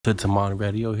To Tamon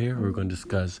Radio here, we're going to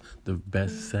discuss the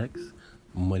best sex,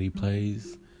 money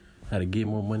plays, how to get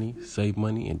more money, save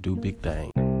money, and do big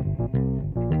things.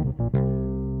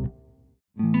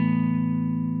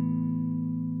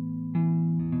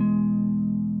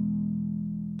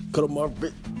 Cut them off,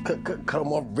 Rick. Cut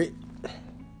them off, Rick.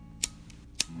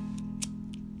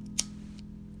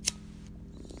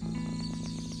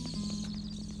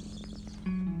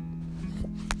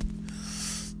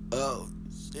 Oh,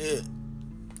 shit.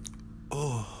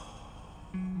 Oh.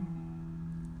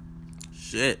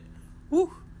 Shit. Woo.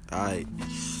 Alright.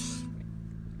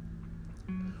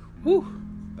 Woo.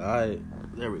 Alright.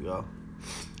 There we go.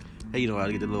 Hey, you know how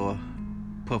to get the little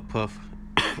puff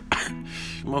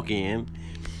smoke in.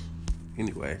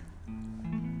 Anyway.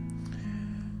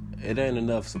 It ain't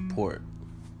enough support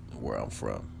where I'm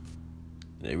from.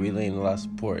 There really ain't a lot of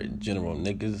support in general.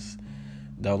 Niggas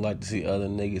don't like to see other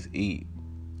niggas eat.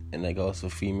 And that goes for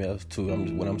females too.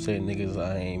 When I'm saying niggas,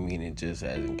 I ain't meaning just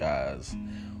as in guys.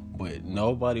 But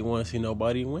nobody wants to see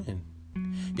nobody win.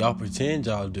 Y'all pretend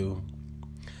y'all do.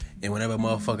 And whenever a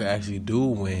motherfucker actually do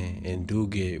win and do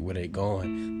get where they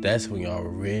going, that's when y'all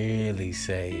really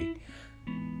say,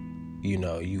 you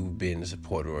know, you've been a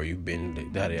supporter or you've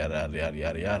been yada yada yada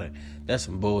yada yada. That's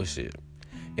some bullshit.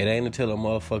 It ain't until a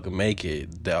motherfucker make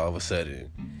it that all of a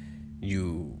sudden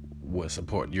you're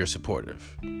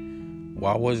supportive.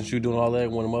 Why wasn't you doing all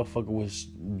that when a motherfucker was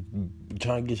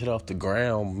trying to get shit off the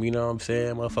ground? You know what I'm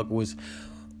saying? Motherfucker was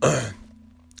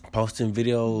posting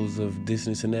videos of this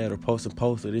and that, or posting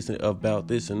posts of this and about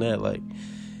this and that. Like,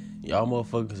 y'all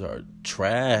motherfuckers are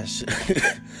trash.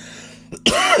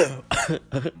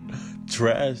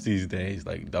 Trash these days.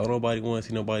 Like, don't nobody want to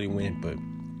see nobody win. But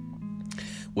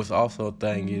what's also a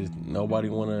thing is everybody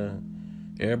want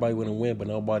to win, but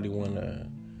nobody want to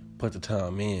put the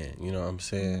time in. You know what I'm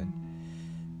saying?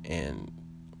 And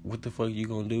what the fuck you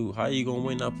gonna do? How you gonna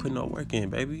win not putting no work in,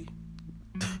 baby?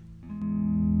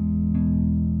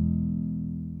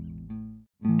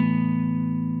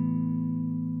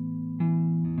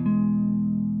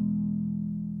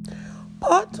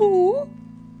 Part 2.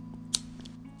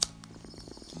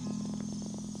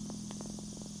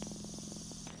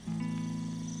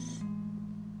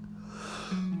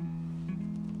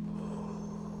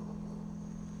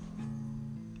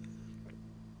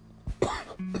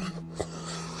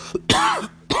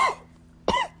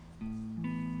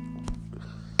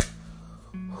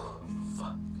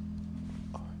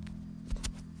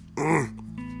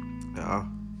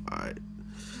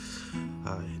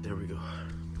 Alright, there we go.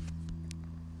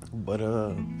 But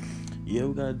yeah,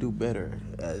 we gotta do better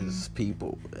as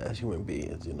people, as human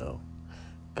beings, you know.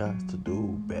 Got to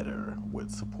do better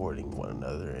with supporting one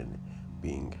another and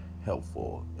being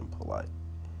helpful and polite.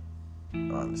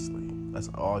 Honestly, let's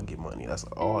all get money. Let's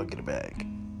all get a bag.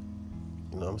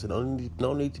 You know what I'm saying?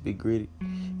 No need to be greedy.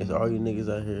 It's all you niggas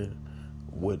out here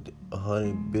with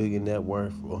 $100 billion net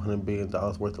worth or $100 billion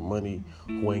worth of money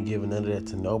who ain't giving none of that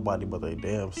to nobody but their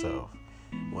damn self.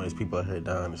 When there's people out here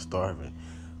dying and starving.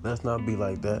 Let's not be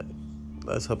like that.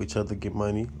 Let's help each other get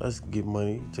money. Let's get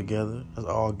money together. Let's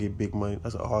all get big money.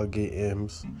 Let's all get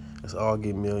M's. Let's all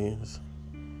get millions.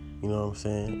 You know what I'm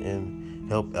saying? And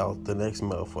help out the next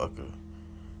motherfucker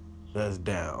that's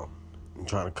down and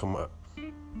trying to come up.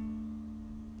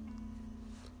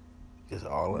 That's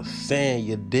all I'm saying,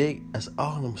 you dig? That's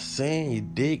all I'm saying, you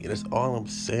dig? And that's all I'm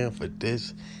saying for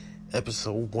this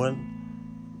episode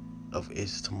 1 of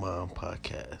It's to Mom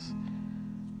podcast.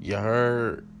 You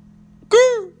heard?